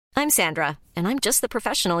I'm Sandra, and I'm just the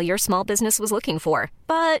professional your small business was looking for.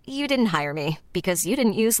 But you didn't hire me because you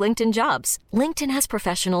didn't use LinkedIn Jobs. LinkedIn has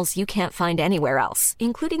professionals you can't find anywhere else,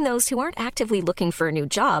 including those who aren't actively looking for a new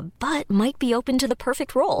job, but might be open to the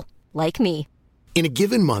perfect role, like me. In a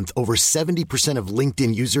given month, over 70% of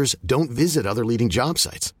LinkedIn users don't visit other leading job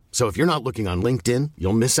sites. So if you're not looking on LinkedIn,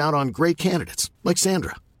 you'll miss out on great candidates like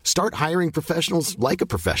Sandra. Start hiring professionals like a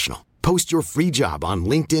professional. Post your free job on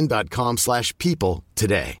linkedin.com/people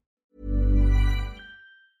today.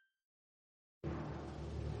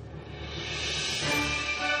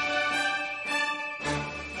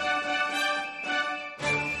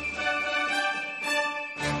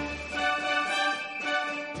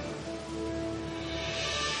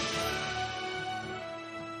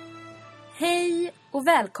 Hej och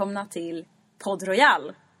välkomna till Podd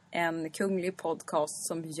Royal, en kunglig podcast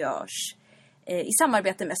som görs i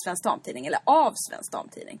samarbete med Svensk Damtidning, eller av Svensk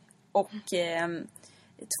Damtidning. Och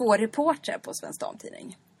två reportrar på Svensk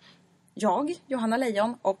Damtidning. Jag, Johanna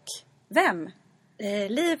Lejon, och vem?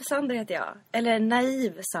 Liv Sander heter jag. Eller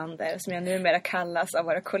Naiv Sander, som jag numera kallas av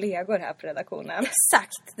våra kollegor här på redaktionen.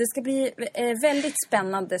 Exakt. Det ska bli väldigt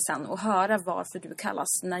spännande sen att höra varför du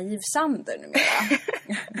kallas Naiv Sander numera.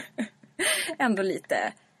 Ändå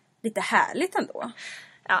lite härligt ändå.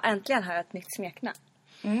 Ja, äntligen har jag ett nytt smeknamn.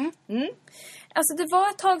 Alltså det var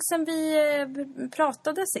ett tag sedan vi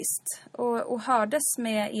pratade sist och hördes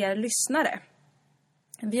med er lyssnare.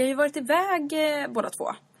 Vi har ju varit iväg båda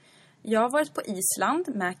två. Jag har varit på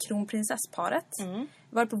Island med kronprinsessparet.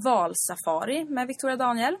 Varit på valsafari med Victoria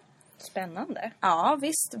Daniel. Spännande. Ja,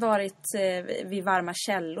 visst. Varit vid varma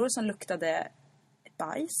källor som luktade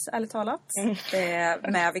bajs, ärligt talat.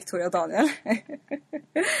 Med Victoria Daniel.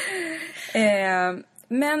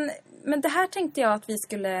 Men det här tänkte jag att vi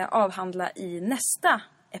skulle avhandla i nästa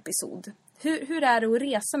episod. Hur är det att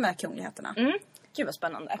resa med kungligheterna? Gud vad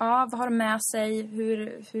spännande. Ja, vad har de med sig?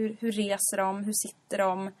 Hur reser de? Hur sitter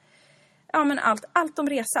de? Ja, men allt om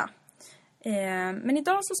resa. Men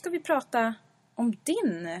idag så ska vi prata om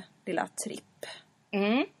din lilla tripp.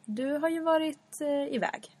 Du har ju varit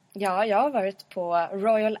iväg. Ja, jag har varit på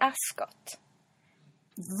Royal Ascot.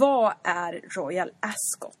 Vad är Royal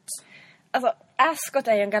Ascot? Alltså, Ascot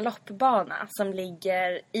är ju en galoppbana som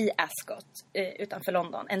ligger i Ascot utanför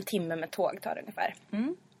London. 1 timme med tåg tar det ungefär.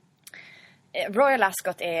 Royal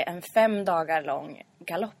Ascot är en 5 dagar lång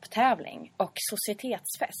galopptävling och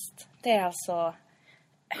societetsfest. Det är alltså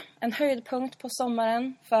en höjdpunkt på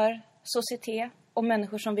sommaren för societet och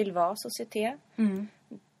människor som vill vara societet.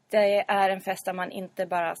 Det är en fest där man inte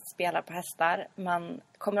bara spelar på hästar. Man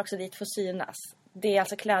kommer också dit för att synas. Det är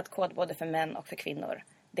alltså klädkod både för män och för kvinnor.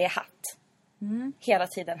 Det är hatt. Hela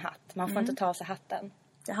tiden hatt. Man får inte ta av sig hatten.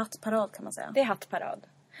 Det är hattparad kan man säga. Det är hattparad.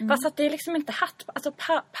 Fast att det är liksom inte hatt. Alltså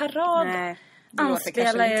parad. Nej,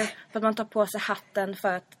 anspelar ju för att man tar på sig hatten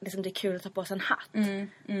för att liksom, det är kul att ta på sig en hatt.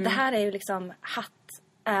 Det här är ju liksom, hatt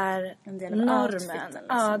är en del av normen. outfiten, liksom.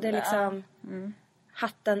 Ja, det är liksom,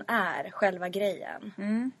 hatten är själva grejen.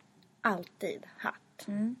 Alltid hatt.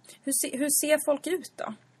 Hur ser folk ut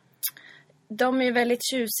då? De är ju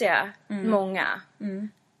väldigt tjusiga, många.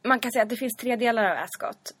 Man kan säga att det finns 3 delar av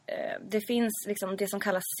Ascot. Det finns liksom det som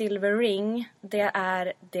kallas Silver Ring. Det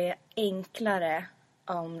är det enklare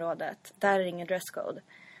området. Där är det ingen dresscode.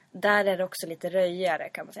 Där är det också lite röjigare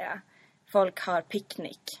kan man säga. Folk har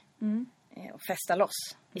picknick och festar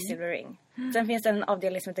loss i Silver Ring. Sen finns det en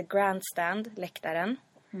avdelning som heter Grandstand, läktaren.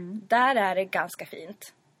 Där är det ganska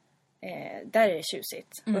fint. Där är det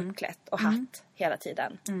tjusigt, uppklätt och hatt hela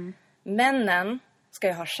tiden. Männen ska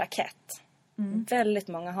ju ha jackett. Väldigt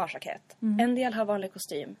många har jackett. En del har vanlig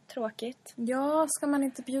kostym. Tråkigt. Ja, ska man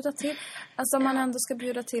inte bjuda till? Alltså om man ändå ska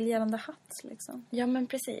bjuda till gällande hatt liksom. Ja, men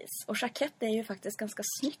precis. Och jackett är ju faktiskt ganska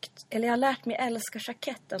snyggt. Eller jag har lärt mig älska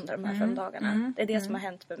jackett under de här 5 dagarna. Det är det som har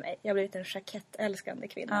hänt med mig. Jag har blivit en jackettälskande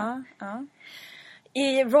kvinna. Ja.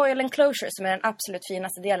 I Royal Enclosure, som är den absolut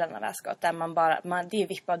finaste delen av Ascot, där det är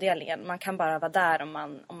VIP-avdelningen. Man kan bara vara där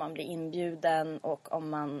om man blir inbjuden och om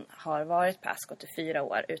man har varit på Ascot i 4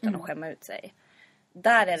 år utan att skämma ut sig.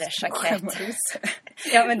 Där är det jackett.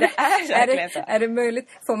 Ja, men det är verkligen så. Är det möjligt?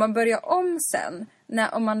 Får man börja om sen?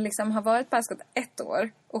 Om man liksom har varit på Ascot 1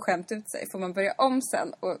 år och skämt ut sig, får man börja om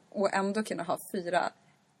sen och ändå kunna ha 4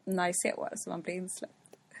 nice år så man blir insläppt?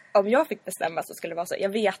 Om jag fick bestämma så skulle det vara så. Jag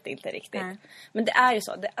vet inte riktigt. Nej. Men det är ju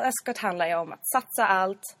så. Ascot handlar ju om att satsa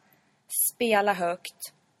allt, spela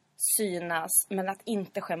högt, synas, men att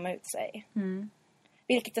inte skämma ut sig.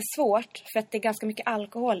 Vilket är svårt för att det är ganska mycket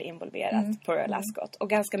alkohol involverat på Royal Ascot. Och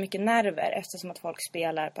ganska mycket nerver eftersom att folk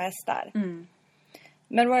spelar på hästar.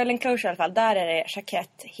 Men Royal Enclosure i alla fall, där är det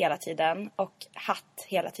jackett hela tiden och hatt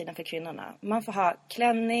hela tiden för kvinnorna. Man får ha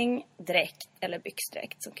klänning, dräkt eller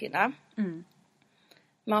byxdräkt som kvinna.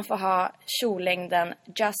 Man får ha kjollängden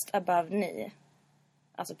just above knee.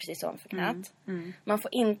 Alltså precis ovanför knät. Man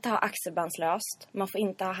får inte ha axelbandslöst. Man får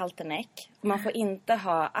inte ha halterneck. Man får inte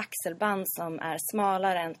ha axelband som är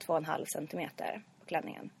smalare än 2,5 centimeter på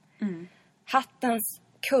klänningen. Hattens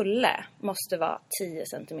kulle måste vara 10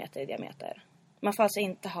 centimeter i diameter. Man får alltså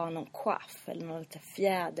inte ha någon coiff eller någon lite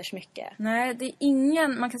fjädersmycke. Nej, det är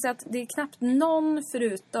ingen... Man kan säga att det är knappt någon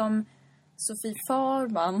förutom Sofie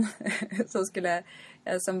Farman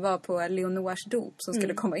som var på Leonors dop som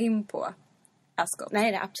skulle komma in på Ascot.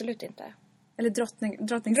 Nej, det är absolut inte. Eller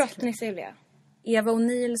drottning Silvia. Eva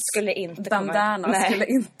O'Neills skulle inte bandana skulle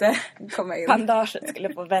inte komma in. Bandaget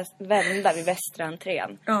skulle få vända vid västra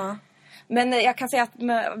entrén. Ja. Men jag kan säga att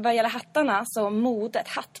vad gäller hattarna så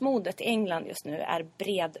hattmodet i England just nu är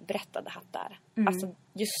bredbrättade hattar. Alltså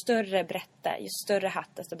ju större brätte, ju större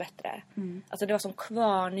hatt desto bättre. Alltså det var som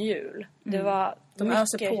kvarnhjul. Det var de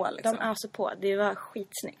öser på liksom. De öser på, det var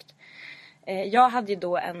skitsnyggt. Jag hade ju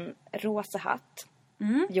då en rosa hatt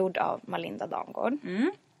gjord av Malinda Damgård.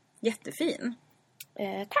 Jättefin.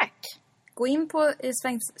 Tack. Gå in på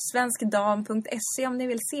svenskdam.se om ni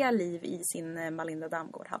vill se Liv i sin Malinda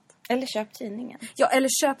Damgård-hatt. Eller köp tidningen. Ja, eller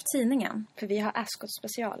köp tidningen. För vi har Ascot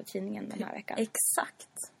special i tidningen den här veckan. Exakt.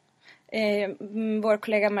 Vår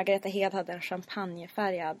kollega Margareta Hed hade en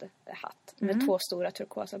champagnefärgad hatt med 2 stora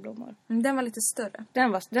turkosa blommor. Den var lite större.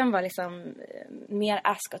 Den var liksom mer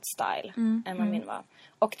Ascot-style än vad min var.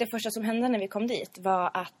 Och det första som hände när vi kom dit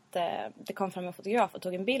var att det kom fram en fotograf och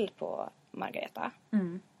tog en bild på Margareta.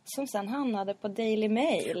 Som sen hamnade på Daily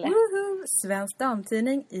Mail. Woho! Svensk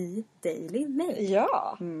damtidning i Daily Mail.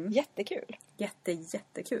 Ja, jättekul.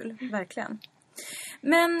 Jättekul, verkligen.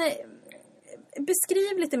 Men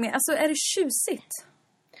beskriv lite mer, alltså är det tjusigt?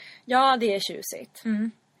 Ja, det är tjusigt.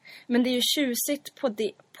 Men det är ju tjusigt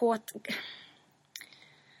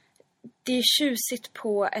det är tjusigt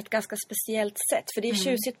på ett ganska speciellt sätt. För det är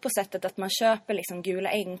tjusigt på sättet att man köper liksom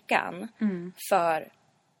Gula änkan för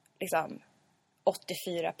liksom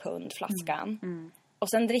 84 pund flaskan. Och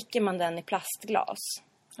sen dricker man den i plastglas.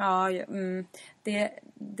 Ja,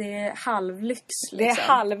 det är halvlyx. Liksom. Det är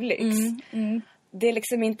halvlyx. Det är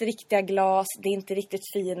liksom inte riktiga glas. Det är inte riktigt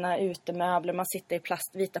fina utemöbler. Man sitter i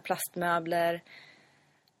vita plastmöbler.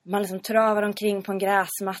 Man liksom travar omkring på en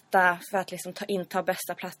gräsmatta för att liksom inta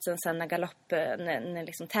bästa platsen sen när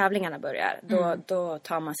liksom tävlingarna börjar. Då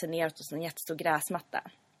tar man sig ner till en jättestor gräsmatta.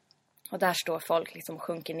 Och där står folk liksom och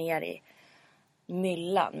sjunker ner i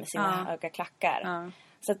myllan med sina höga klackar.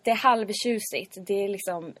 Så att det är halvtjusigt. Det är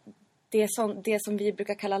liksom det som vi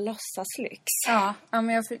brukar kalla låtsaslyx. Ja,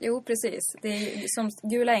 men jo precis. Det är som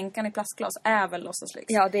Gula änkan i plastglas är väl låtsaslyx.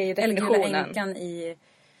 Ja, det är ju definitionen. Eller Gula änkan i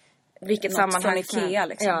vilket sammanhang Ikea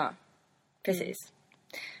liksom. Ja, precis.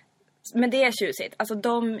 Men det är tjusigt. Alltså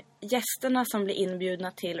de gästerna som blir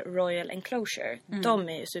inbjudna till Royal Enclosure, de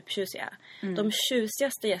är ju supertjusiga. De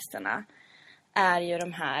tjusigaste gästerna är ju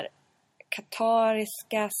de här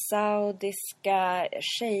katariska, saudiska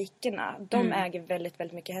shejkerna. De äger väldigt,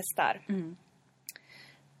 väldigt mycket hästar.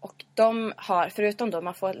 Och de har, förutom då,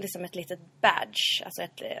 man får liksom ett litet badge, alltså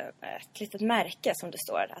ett litet märke som det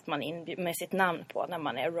står att man med sitt namn på när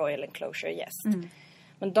man är Royal Enclosure-gäst.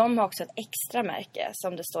 Men de har också ett extra märke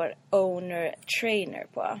som det står Owner Trainer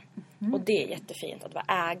på. Och det är jättefint att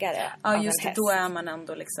vara ägare av en häst. Då är man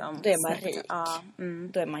ändå liksom... Då är man rik. Ja.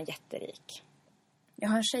 Då är man jätterik. Jag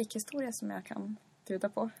har en shejkhistoria som jag kan bjuda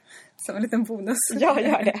på. Som en liten bonus. Ja,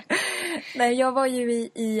 gör det. Nej, jag var ju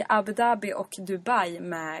i Abu Dhabi och Dubai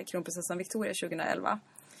med kronprinsessan Victoria 2011.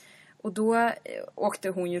 Och då åkte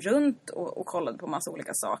hon ju runt och kollade på massa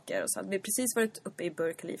olika saker. Och så hade vi precis varit uppe i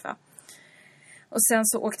Burj Khalifa. Och sen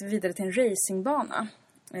så åkte vi vidare till en racingbana.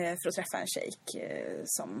 För att träffa en shejk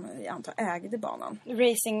som jag antar ägde banan.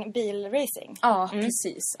 Bilracing? Ja,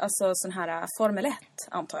 precis. Alltså sån här Formel 1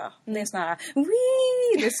 antar jag. Det är sån här,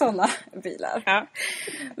 det är såna bilar. Ja.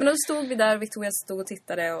 Men då stod vi där, Victoria stod och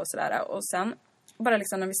tittade och sådär. Och sen, bara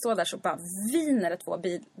liksom när vi står där så bara viner det 2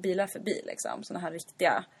 bilar förbi liksom. Såna här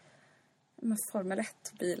riktiga Formel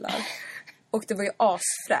 1-bilar. Och det var ju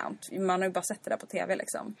asfränt. Man har ju bara sett det där på tv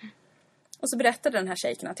liksom. Och så berättade den här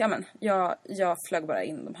shejken att jag flög bara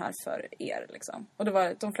in de här för er liksom. Och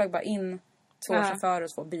de flög bara in 2 chaufförer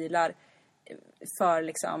och 2 bilar för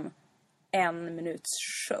liksom 1 minuts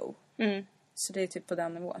show. Så det är typ på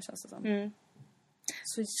den nivån känns det som.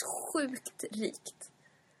 Så sjukt rikt.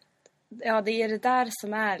 Ja, det är det där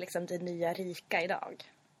som är liksom det nya rika idag.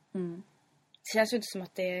 Det känns ju inte som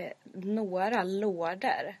att det är några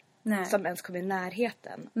lorder Nej. som ens kommer i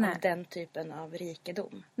närheten av den typen av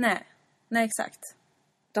rikedom. Nej, exakt.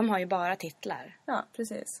 De har ju bara titlar. Ja,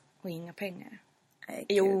 precis. Och inga pengar. Nej,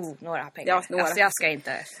 Jo, några pengar. Ja, några. Alltså, jag ska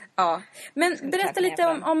inte... Ja. Men berätta lite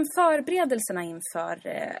om förberedelserna inför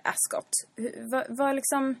Ascot. Vad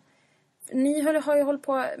liksom... Ni har ju hållit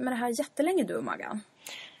på med det här jättelänge, du och Maggan.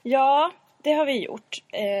 Ja, det har vi gjort.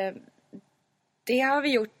 Det har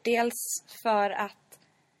vi gjort dels för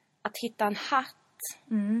att hitta en hatt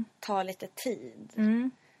tar lite tid.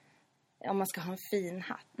 Om man ska ha en fin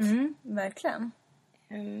hatt. Verkligen.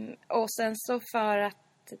 Och sen så för att...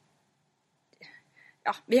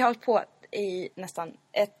 Ja, vi har hållit på i nästan...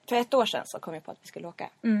 För ett år sedan så kom vi på att vi skulle åka.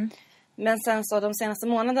 Men sen så de senaste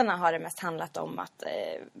månaderna har det mest handlat om att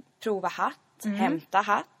prova hatt, hämta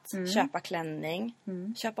hatt, köpa klänning,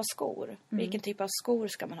 köpa skor. Vilken typ av skor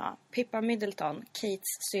ska man ha? Pippa Middleton,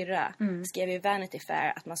 Kates syrra, skrev i Vanity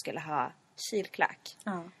Fair att man skulle ha kilklack.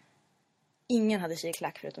 Ja. Ingen hade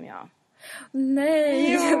kilklack förutom jag.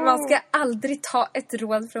 Nej, man ska aldrig ta ett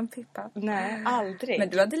råd från Pippa. Nej, aldrig. Men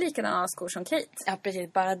du hade likadana skor som Kate. Ja,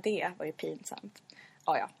 precis. Bara det var ju pinsamt.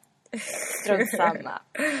 Ja. Strunt samma.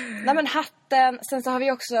 Nej, men hatten. Sen så har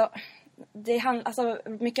vi också... alltså,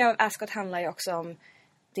 mycket av Ascot handlar ju också om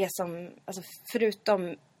det som... Alltså,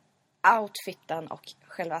 förutom outfiten och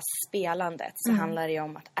själva spelandet så handlar det ju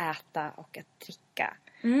om att äta och att dricka.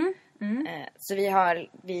 Så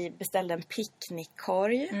vi beställde en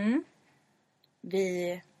picknickkorg.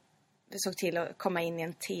 Vi såg till att komma in i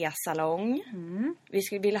en tesalong.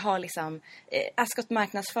 Vi ville ha liksom... Ascot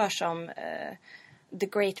marknadsför som... The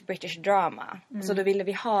Great British Drama. Så då ville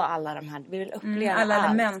vi ha alla de här... Vi ville uppleva alla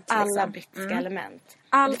element. Alla brittiska element.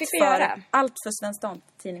 Allt för Svensk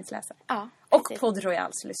Damtidningsläsare. Ja, och Podd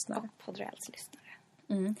Royals lyssnare.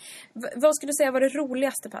 Vad skulle du säga var det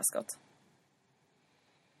roligaste på Ascot?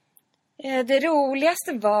 Det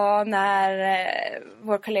roligaste var när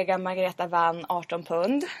vår kollega Margareta vann 18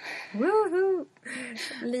 pund. Woohoo!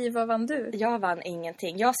 Liv, vad vann du? Jag vann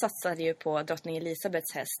ingenting. Jag satsade ju på drottning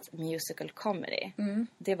Elisabeths häst musical comedy.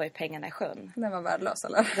 Det var ju pengarna i sjön. Den var värdelös,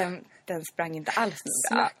 eller? Den sprang inte alls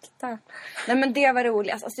noga. Slakta. Nej, men det var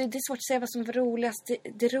roligast. Alltså, det är svårt att säga vad som var roligast.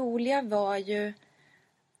 Det roliga var ju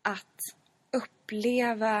att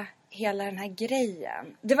uppleva hela den här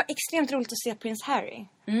grejen. Det var extremt roligt att se Prins Harry.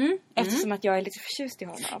 Eftersom att jag är lite förtjust i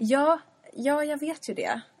honom. Ja, jag vet ju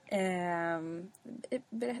det.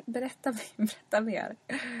 Berätta mer.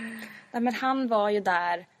 Nej, men han var ju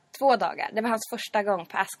där 2 dagar. Det var hans första gång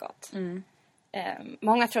på Ascot.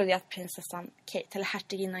 Många trodde att prinsessan Kate, eller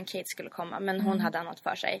hertiginnan Kate, skulle komma. Men hon hade annat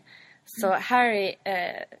för sig. Så Harry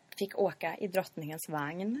fick åka i drottningens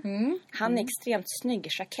vagn. Han är extremt snygg i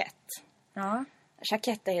jackett. Ja.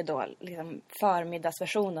 Jackett är ju då liksom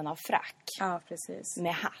förmiddagsversionen av frack. Ja, precis.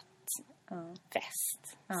 Med hatt,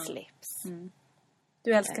 väst, slips.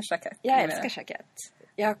 Du älskar jackett. Jag älskar jackett.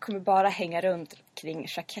 Jag kommer bara hänga runt kring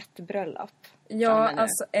jackettbröllop. Ja,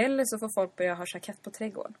 alltså, eller så får folk börja ha jackett på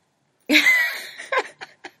trädgården.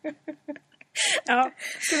 Ja.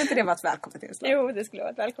 Skulle inte det vara ett välkommet inslag? Jo, det skulle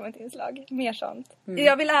vara ett välkommet inslag. Mer sånt.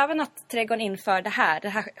 Jag vill även att trädgården inför det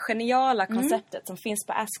här geniala konceptet som finns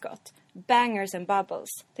på Ascot. Bangers and Bubbles.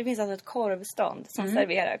 Det finns alltså ett korvstånd som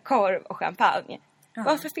serverar korv och champagne.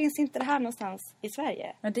 Varför finns inte det här någonstans i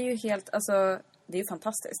Sverige? Men det är ju helt, alltså, det är ju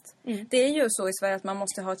fantastiskt. Det är ju så i Sverige att man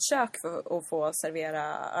måste ha ett kök för att få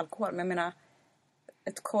servera alkohol. Men jag menar,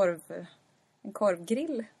 en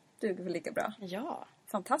korvgrill duger väl lika bra? Ja.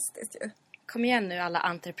 Fantastiskt ju. Kom igen nu alla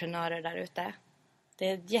entreprenörer där ute. Det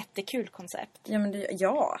är ett jättekul koncept. Ja, men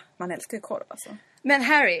man älskar ju korv alltså. Men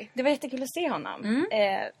Harry, det var jättekul att se honom.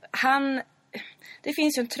 Det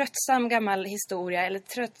finns ju en tröttsam gammal historia, eller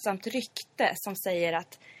tröttsamt rykte som säger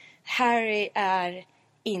att Harry är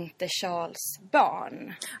inte Charles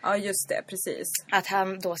barn. Ja, just det, precis. Att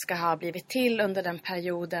han då ska ha blivit till under den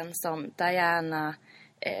perioden som Diana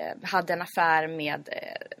hade en affär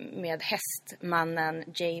med hästmannen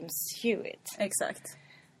James Hewitt. Exakt.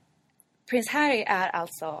 Prins Harry är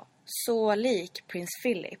alltså så lik prins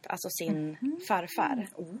Philip, alltså sin farfar.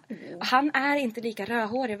 Och han är inte lika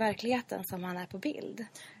rödhårig i verkligheten som han är på bild.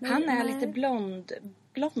 Han är lite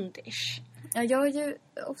blondish. Ja, jag har ju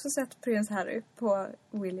också sett prins Harry på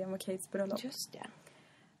William och Kates bröllop. Just det.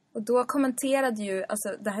 Och då kommenterade ju,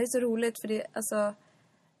 alltså det här är så roligt för det, alltså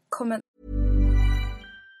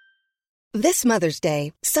This Mother's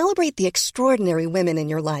Day, celebrate the extraordinary women in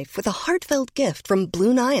your life with a heartfelt gift from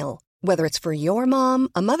Blue Nile. Whether it's for your mom,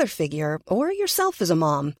 a mother figure, or yourself as a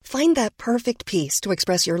mom, find that perfect piece to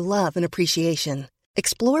express your love and appreciation.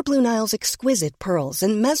 Explore Blue Nile's exquisite pearls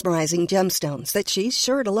and mesmerizing gemstones that she's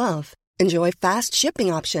sure to love. Enjoy fast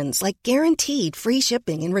shipping options like guaranteed free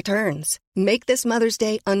shipping and returns. Make this Mother's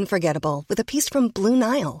Day unforgettable with a piece from Blue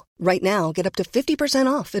Nile. Right now, get up to 50%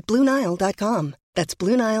 off at BlueNile.com. That's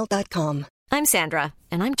BlueNile.com. I'm Sandra,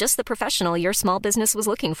 and I'm just the professional your small business was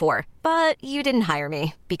looking for. But you didn't hire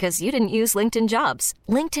me because you didn't use LinkedIn Jobs.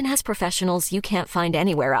 LinkedIn has professionals you can't find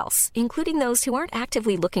anywhere else, including those who aren't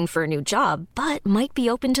actively looking for a new job, but might be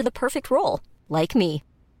open to the perfect role, like me.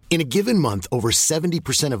 In a given month, over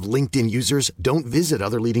 70% of LinkedIn users don't visit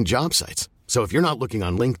other leading job sites. So if you're not looking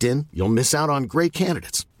on LinkedIn, you'll miss out on great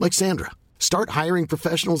candidates like Sandra. Start hiring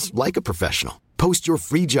professionals like a professional. Post your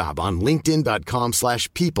free job on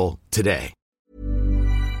linkedin.com/people today.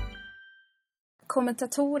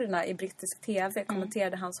 Kommentatorerna i brittisk tv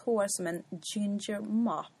kommenterade hans hår som en ginger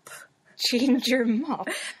mop. Ginger mop?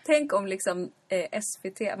 Tänk om liksom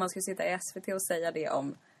SVT, man skulle sitta i SVT och säga det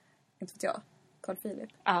om, inte vet jag, Carl Philip.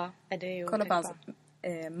 Ja, det är ju... Kolla på hans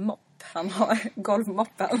mopp. Han har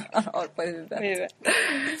golvmoppen han har på huvudet.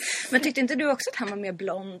 Men tyckte inte du också att han var mer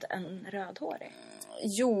blond än rödhårig?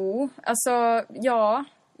 Jo, alltså, ja.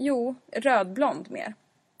 Jo, rödblond mer.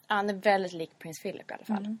 Ja, han är väldigt lik Prins Philip i alla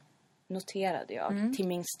fall. Noterade jag, till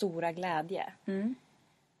min stora glädje.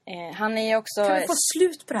 Han är också... Kan vi få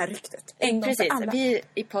slut på det här ryktet? Precis, vi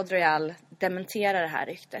i Podd Royal dementerar det här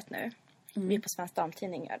ryktet nu. Vi på Svensk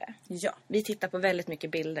Damtidning gör det. Ja. Vi tittar på väldigt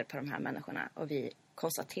mycket bilder på de här människorna och vi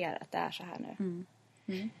konstaterar att det är så här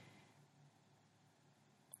nu.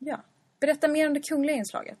 Ja. Berätta mer om det kungliga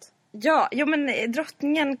inslaget. Ja, men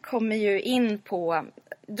drottningen kommer ju in på...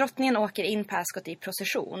 Drottningen åker in på Ascot i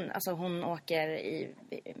procession. Alltså hon åker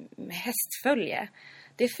med hästfölje.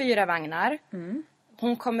 Det är 4 vagnar.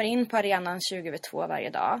 Hon kommer in på arenan 20:02 varje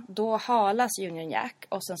dag. Då halas Union Jack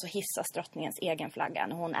och sen så hissas drottningens egen flagga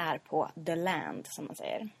när hon är på the land, som man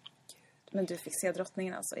säger. Men du fick se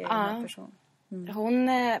drottningen alltså, egen person.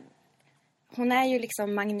 Hon är ju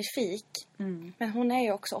liksom magnifik. Men hon är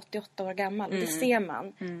ju också 88 år gammal. Det ser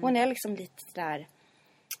man. Hon är liksom lite där...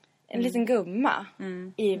 En liten gumma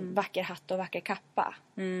i vacker hatt och vacker kappa.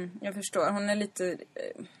 Jag förstår. Hon är lite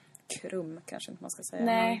krum, kanske inte man ska säga.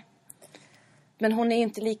 Nej. Men hon är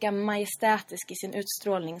inte lika majestätisk i sin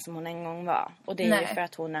utstrålning som hon en gång var. Och det är ju för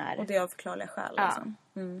att hon är... Och det är av förklarliga skäl. Ja. Alltså.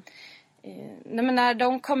 Nej, men när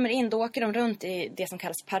de kommer in, då åker de runt i det som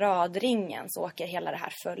kallas paradringen. Så åker hela det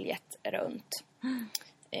här följet runt.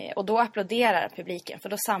 Och då applåderar publiken. För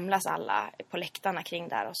då samlas alla på läktarna kring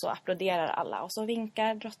där. Och så applåderar alla. Och så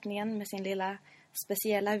vinkar drottningen med sin lilla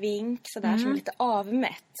speciella vink. Sådär som är lite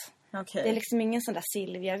avmätt. Okay. Det är liksom ingen sån där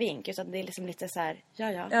Silvia-vink. Utan det är liksom lite så här,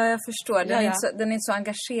 ja. Ja, jag förstår. Den är inte så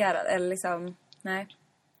engagerad. Eller liksom, nej.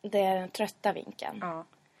 Det är den trötta vinken. Ja.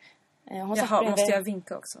 Jaha, måste jag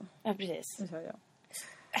vinka också? Ja, precis. Ja.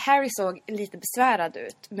 Harry såg lite besvärad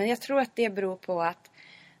ut. Men jag tror att det beror på att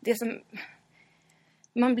det som...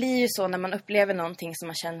 Man blir ju så när man upplever någonting som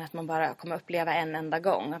man känner att man bara kommer uppleva en enda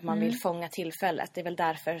gång. Att man vill fånga tillfället. Det är väl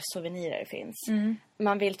därför souvenirer finns.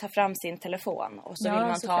 Man vill ta fram sin telefon och så vill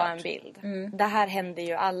man ta en bild. Det här händer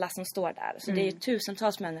ju alla som står där. Så det är ju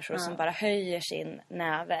tusentals människor som bara höjer sin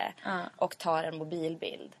näve och tar en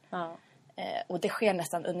mobilbild. Och det sker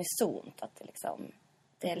nästan unisont. Att det liksom...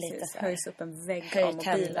 Det är lite så här, höjs upp en vägg av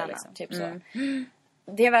mobilen. Liksom. Typ så.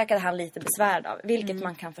 Det verkade han lite besvärd av. Vilket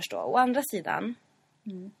man kan förstå. Å andra sidan...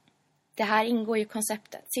 Det här ingår ju i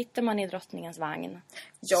konceptet. Sitter man i drottningens vagn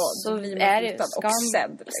så blir man är det och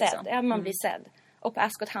sedd. Liksom. Ja, man blir sedd. Och på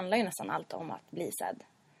Ascot handlar ju nästan allt om att bli sedd.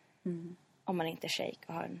 Om man inte är shejk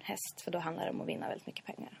och har en häst. För då handlar det om att vinna väldigt mycket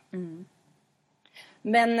pengar.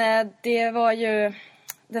 Men det var ju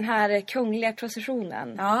den här kungliga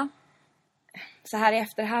processionen. Ja. Så här i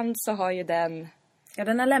efterhand så har ju den... Ja,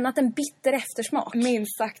 den har lämnat en bitter eftersmak.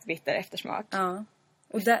 Minst sagt bitter eftersmak. Ja.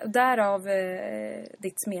 Och därav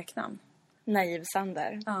ditt smeknamn. Naiv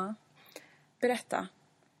Sander. Ja. Berätta.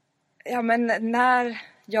 Ja, men när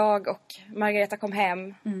jag och Margareta kom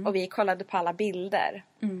hem och vi kollade på alla bilder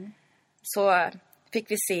så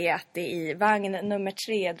fick vi se att det i vagn nummer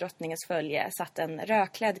 3, drottningens följe, satt en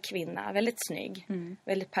rödklädd kvinna. Väldigt snygg,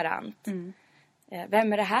 väldigt parant.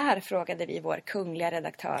 Vem är det här? Frågade vi vår kungliga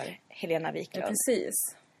redaktör Helena Wiklund. Ja,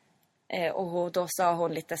 precis. Och då sa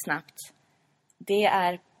hon lite snabbt: det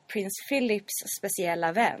är prins Philips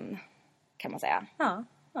speciella vän, kan man säga.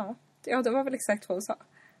 Ja, det var väl exakt vad hon sa.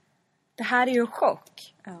 Det här är ju en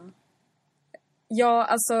chock. Ja,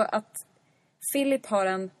 alltså att Philip har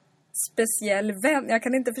en speciell vän. Jag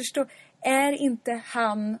kan inte förstå. Är inte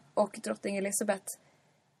han och drottning Elizabeth,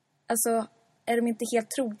 alltså, är de inte helt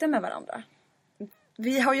trogna med varandra?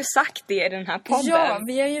 vi har ju sagt det i den här podden. Ja,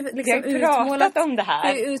 vi har ju liksom pratat om det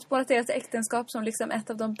här. Vi har utmålat deras äktenskap som liksom ett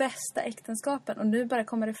av de bästa äktenskapen. Och nu bara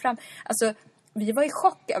kommer det fram. Alltså, vi var i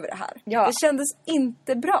chock över det här. Ja. Det kändes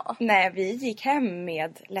inte bra. Nej, vi gick hem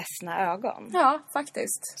med ledsna ögon. Ja,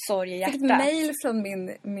 faktiskt. Sorg i Jag fick hjärtat. ett mejl från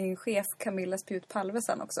min chef Camilla Spjut-Palve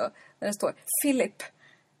sen också. Där det står Philip,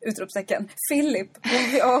 utropstecken. Philip,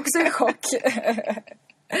 hon var också i chock.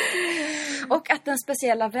 Och att den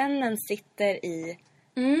speciella vännen sitter i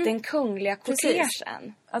den kungliga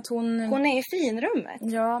kortegen. Att hon är i finrummet.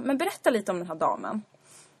 Ja, men berätta lite om den här damen.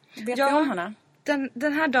 Vet du om henne?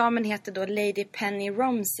 Den här damen heter då Lady Penny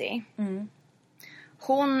Romsey.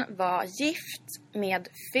 Hon var gift med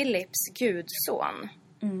Philips gudson.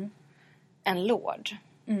 En lord.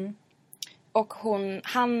 Och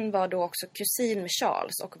han var då också kusin med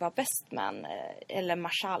Charles och var bestman eller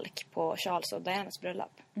marskalk på Charles och Dianas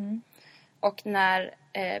bröllop. Och när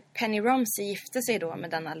Penny Romsey gifte sig då med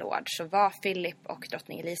denna lord så var Philip och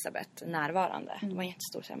drottning Elizabeth närvarande. Det var en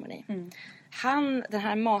jättestor ceremoni. Den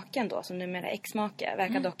här maken då, som numera är ex-make,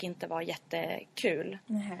 verkar dock inte vara jättekul.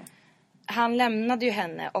 Han lämnade ju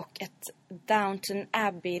henne och ett Downton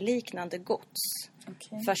Abbey-liknande gods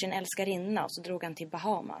för sin älskarinna och så drog han till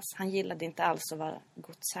Bahamas. Han gillade inte alls att vara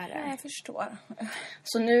godsherre. Jag förstår.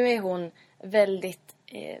 Så nu är hon väldigt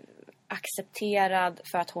accepterad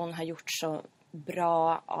för att hon har gjort så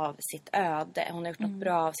bra av sitt öde. Hon har gjort något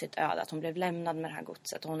bra av sitt öde. Att hon blev lämnad med det här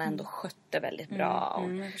godset. Och hon ändå skötte väldigt bra.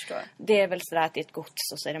 Och Jag förstår. det är väl sådär att det är ett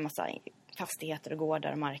gods och så är det en massa fastigheter och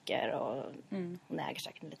gårdar och marker. Och hon äger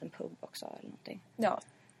säkert en liten pub också eller någonting. Ja,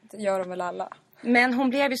 det gör de väl alla. Men hon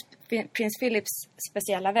blev ju prins Philips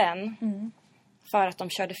speciella vän. För att de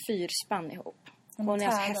körde fyrspann ihop. Hon är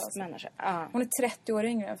alltså hästmänniska. Ja. Hon är 30 år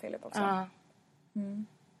yngre än Philip också. Ja.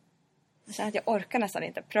 Jag känner att jag orkar nästan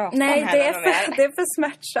inte prata Nej, om henne. det är för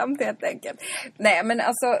smärtsamt helt enkelt. Nej, men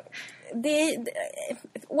alltså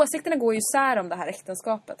åsikterna går ju isär om det här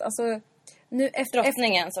äktenskapet. Alltså nu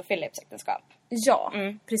Drottningens och Philips äktenskap. Ja,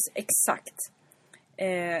 precis, exakt.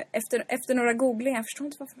 Efter några googlingar, jag förstår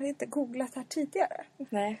inte varför man inte googlat det här tidigare.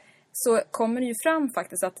 Nej. Så kommer det ju fram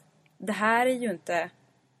faktiskt att det här är ju inte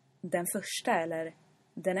den första eller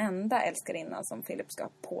den enda älskarinnan som Philip ska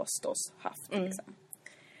påstås haft. Liksom.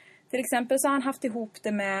 Till exempel så har han haft ihop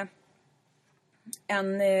det med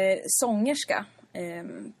en sångerska,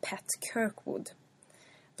 Pat Kirkwood.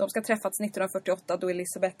 De ska träffats 1948 då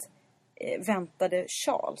Elizabeth väntade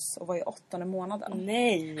Charles och var i 8:e månaden.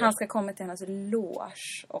 Nej. Han ska komma till hennes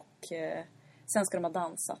loge och sen ska de ha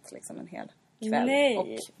dansat liksom en hel kväll. Nej. Och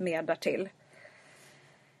mer därtill.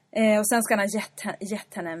 Och sen ska han ha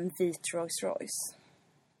gett henne en vit Rolls Royce.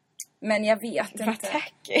 Men jag vet inte. Vad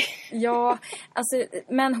tacky. Ja, alltså,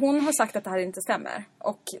 men hon har sagt att det här inte stämmer.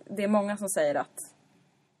 Och det är många som säger att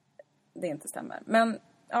det inte stämmer. Men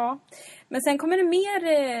ja, men sen kommer det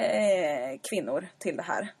mer kvinnor till det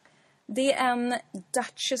här. Det är en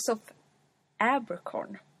Duchess of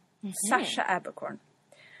Abercorn. Sasha Abercorn.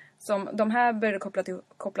 Som de här började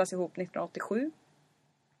kopplas ihop 1987.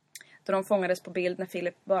 Då de fångades på bild när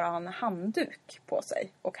Philip bara har en handduk på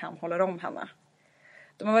sig. Och han håller om henne.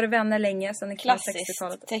 De har varit vänner länge sedan 1960-talet.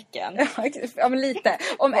 Klassiskt tecken. Ja, men lite.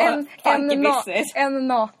 Om en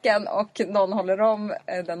naken och någon håller om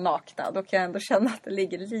den nakna. Då kan jag ändå känna att det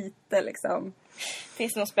ligger lite liksom.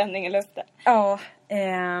 Finns någon spänning i luften? Ja.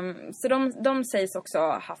 Så de sägs också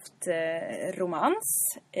ha haft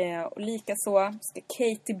romans. Och likaså ska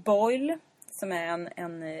Katie Boyle, som är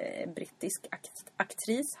en brittisk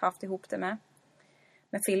aktris, haft ihop det med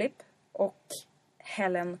Philip. Och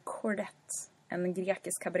Helen Cordet, en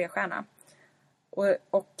grekisk kabaréstjärna.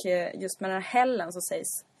 Och just med den här Helen så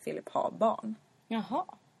sägs Philip ha barn. Jaha.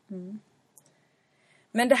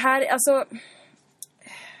 Men det här, alltså,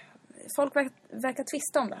 folk verkar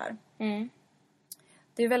tvista om det här.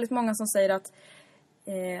 Det är väldigt många som säger att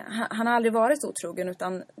han har aldrig varit otrogen,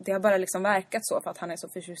 utan det har bara liksom verkat så för att han är så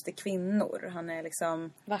förtjust i kvinnor. Han är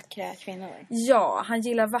liksom Vackra kvinnor. Ja, han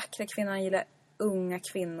gillar vackra kvinnor, han gillar unga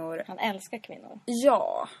kvinnor. Han älskar kvinnor.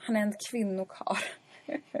 Ja, han är en kvinnokarl.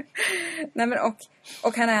 Nej, men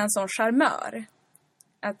och han är en sån charmör.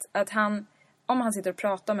 Att han, om han sitter och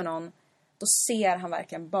pratar med någon, då ser han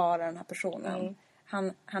verkligen bara den här personen.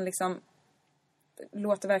 Han liksom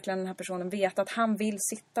låter verkligen den här personen veta att han vill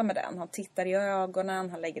sitta med den. Han tittar i ögonen,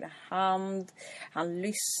 han lägger en hand, han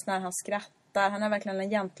lyssnar, han skrattar. Han är verkligen en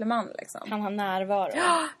gentleman liksom. Han har närvaro.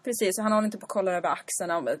 Ja, precis. Och han håller inte på att kolla över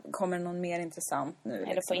axeln om kommer det någon mer intressant nu.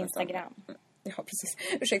 Eller liksom, på Instagram. Ja,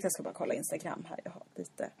 precis. Ursäkta, jag ska bara kolla Instagram här. Jag har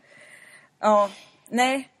lite. Ja,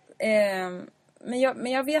 nej.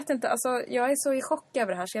 Men jag vet inte. Alltså, jag är så i chock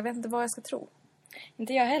över det här så jag vet inte vad jag ska tro.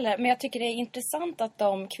 Inte jag heller. Men jag tycker det är intressant att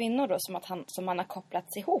de kvinnor då som man har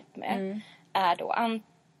kopplats ihop med är då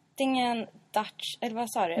antingen Dutch, eller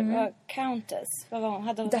vad sa du? Countess. Vad var hon?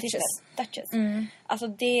 Hade hon Duchess. Alltså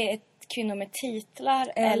det är kvinnor med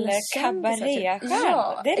titlar eller kabaréstjärnor.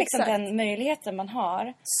 Ja, det är liksom exakt. den möjligheten man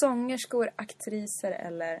har. Sångerskor, aktriser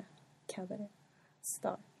eller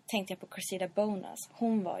kabaréstar. Tänkte jag på Cressida Bonas.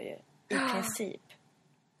 Hon var ju i princip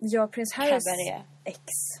Ja, Prins Harrys kabaré. ex.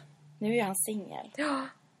 Nu är han singel. Ja.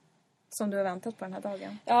 Som du har väntat på den här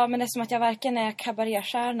dagen. Ja, men eftersom att jag varken är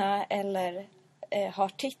kabaréstjärna eller har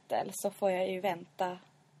titel så får jag ju vänta.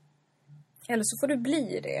 Eller så får du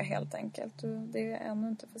bli det helt enkelt. Det är ännu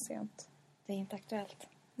inte för sent. Det är inte aktuellt.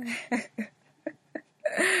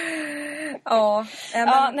 Ja,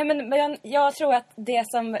 men jag tror att det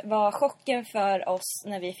som var chocken för oss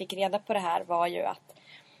när vi fick reda på det här var ju att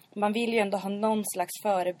man vill ju ändå ha någon slags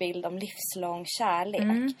förebild om livslång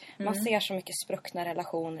kärlek. Man ser så mycket spruckna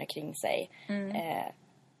relationer kring sig.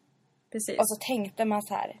 precis. Och så tänkte man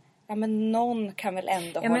så här, ja men någon kan väl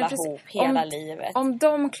ändå hålla ihop hela livet. Om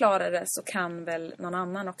de klarar det så kan väl någon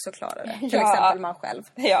annan också klara det. Till exempel man själv.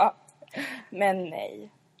 Ja, men nej.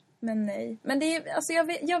 Men nej. Men det är, alltså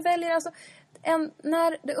jag väljer alltså...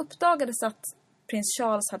 när det uppdagades att prins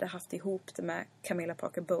Charles hade haft ihop det med Camilla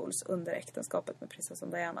Parker Bowles under äktenskapet med prinsessan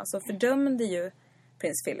Diana, så fördömde ju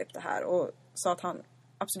prins Philip det här och sa att han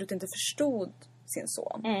absolut inte förstod sin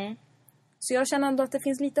son. Så jag känner ändå att det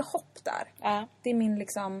finns lite hopp där. Ja. Det är min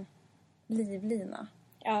liksom livlina.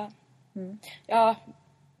 Ja. Ja,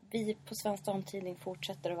 vi på Svensk Damtidning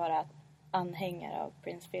fortsätter att vara anhängare av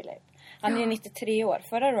prins Philip. Han är 93 år.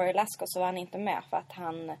 Förra Royal Ascot så var han inte med för att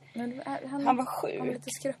han var sjuk. Han var lite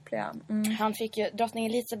skröplig. Han fick ju, drottning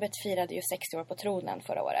Elizabeth firade ju 60 år på tronen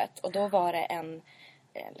förra året. Och då var det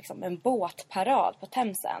en båtparad på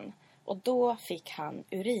Themsen. Och då fick han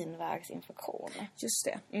urinvägsinfektion. Just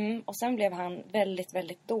det. Och sen blev han väldigt,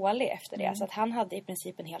 väldigt dålig efter det. Så att han hade i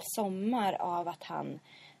princip en hel sommar av att han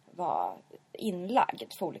var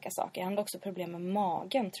inlagd för olika saker. Han hade också problem med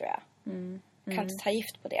magen, tror jag. Kan inte ta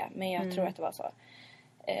gift på det, men jag tror att det var så.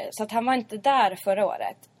 Så att han var inte där förra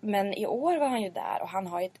året. Men i år var han ju där och han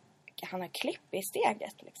har klipp i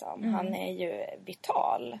steget liksom. Han är ju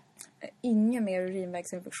vital. Ingen mer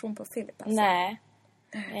urinvägsinfektion på Philip alltså. Nej.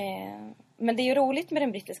 Men det är ju roligt med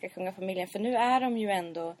den brittiska kungafamiljen, för nu är de ju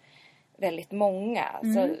ändå väldigt många.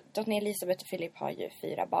 Så drottning Elizabeth och Philip har ju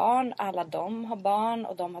 4 barn. Alla de har barn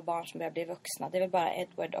och de har barn som börjar bli vuxna. Det är väl bara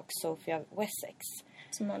Edward och Sophia Wessex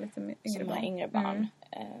som har lite yngre barn.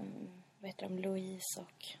 Vad heter de? Louise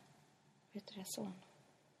och... Vad heter det? Son?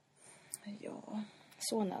 Ja.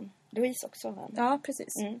 Sonen. Louise och sonen. Ja,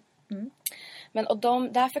 precis. Men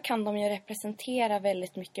därför kan de ju representera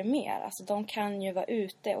väldigt mycket mer. Alltså de kan ju vara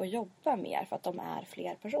ute och jobba mer för att de är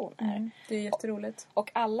fler personer. Det är jätteroligt.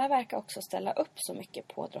 Och alla verkar också ställa upp så mycket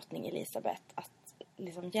på drottning Elizabeth att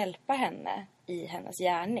liksom hjälpa henne i hennes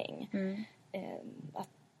gärning. Att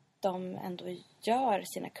de ändå gör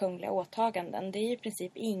sina kungliga åtaganden. Det är i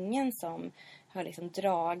princip ingen som har liksom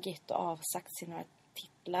dragit och avsagt sina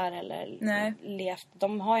titlar eller levt.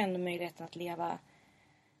 De har ändå möjligheten att leva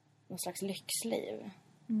någon slags lyxliv.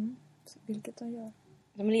 Vilket de gör.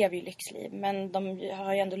 De lever ju lyxliv, men de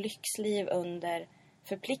har ju ändå lyxliv under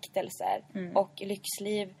förpliktelser och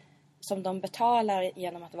lyxliv som de betalar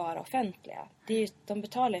genom att vara offentliga. Det är ju, de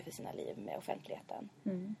betalar ju för sina liv med offentligheten.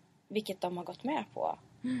 Vilket de har gått med på.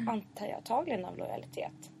 Antar jag, antagligen av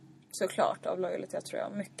lojalitet. Såklart av lojalitet, tror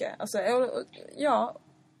jag. Mycket. Alltså, ja.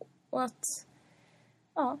 Och att...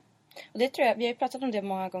 Ja. Och det tror jag, vi har ju pratat om det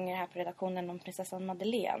många gånger här på redaktionen om prinsessan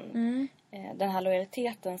Madeleine. Den här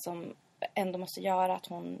lojaliteten som ändå måste göra att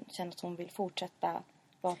hon känner att hon vill fortsätta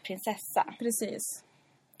vara prinsessa. Precis.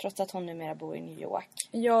 Trots att hon numera bor i New York.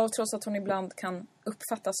 Ja, trots att hon ibland kan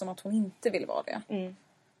uppfattas som att hon inte vill vara det.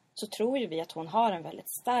 Så tror ju vi att hon har en väldigt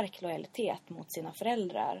stark lojalitet mot sina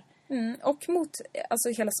föräldrar. Och mot alltså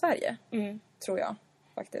hela Sverige, tror jag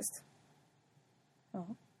faktiskt. Ja.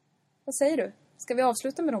 Vad säger du? Ska vi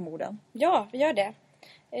avsluta med de orden? Ja, vi gör det.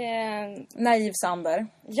 Naiv Sander.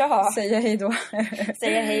 Ja. Säger hej då.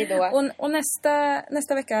 Säger hej då. Och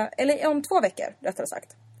nästa vecka, eller om 2 veckor rättare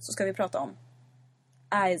sagt, så ska vi prata om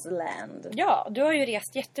Iceland. Ja, du har ju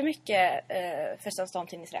rest jättemycket för Svensk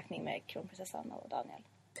Damtidnings räkning med kronprinsessan och Daniel.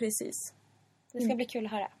 Precis. Det ska bli kul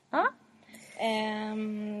att höra. Ja.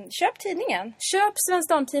 Köp tidningen. Köp Svensk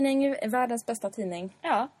Damtidning, världens bästa tidning.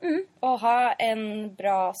 Ja. Och ha en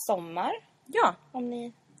bra sommar. Ja. Om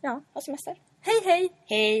ni har semester. Hej, hej!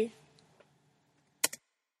 Hej!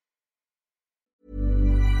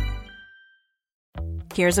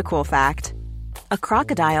 Here's a cool fact. A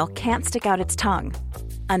crocodile can't stick out its tongue.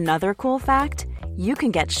 Another cool fact, you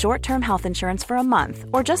can get short-term health insurance for a month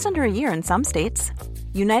or just under a year in some states.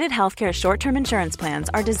 United Healthcare short-term insurance plans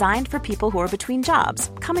are designed for people who are between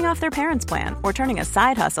jobs, coming off their parents' plan, or turning a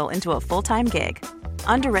side hustle into a full-time gig.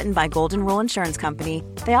 Underwritten by Golden Rule Insurance Company,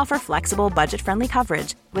 they offer flexible, budget-friendly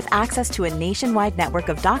coverage with access to a nationwide network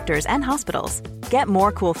of doctors and hospitals. Get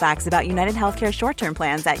more cool facts about United Healthcare short-term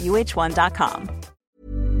plans at uh1.com.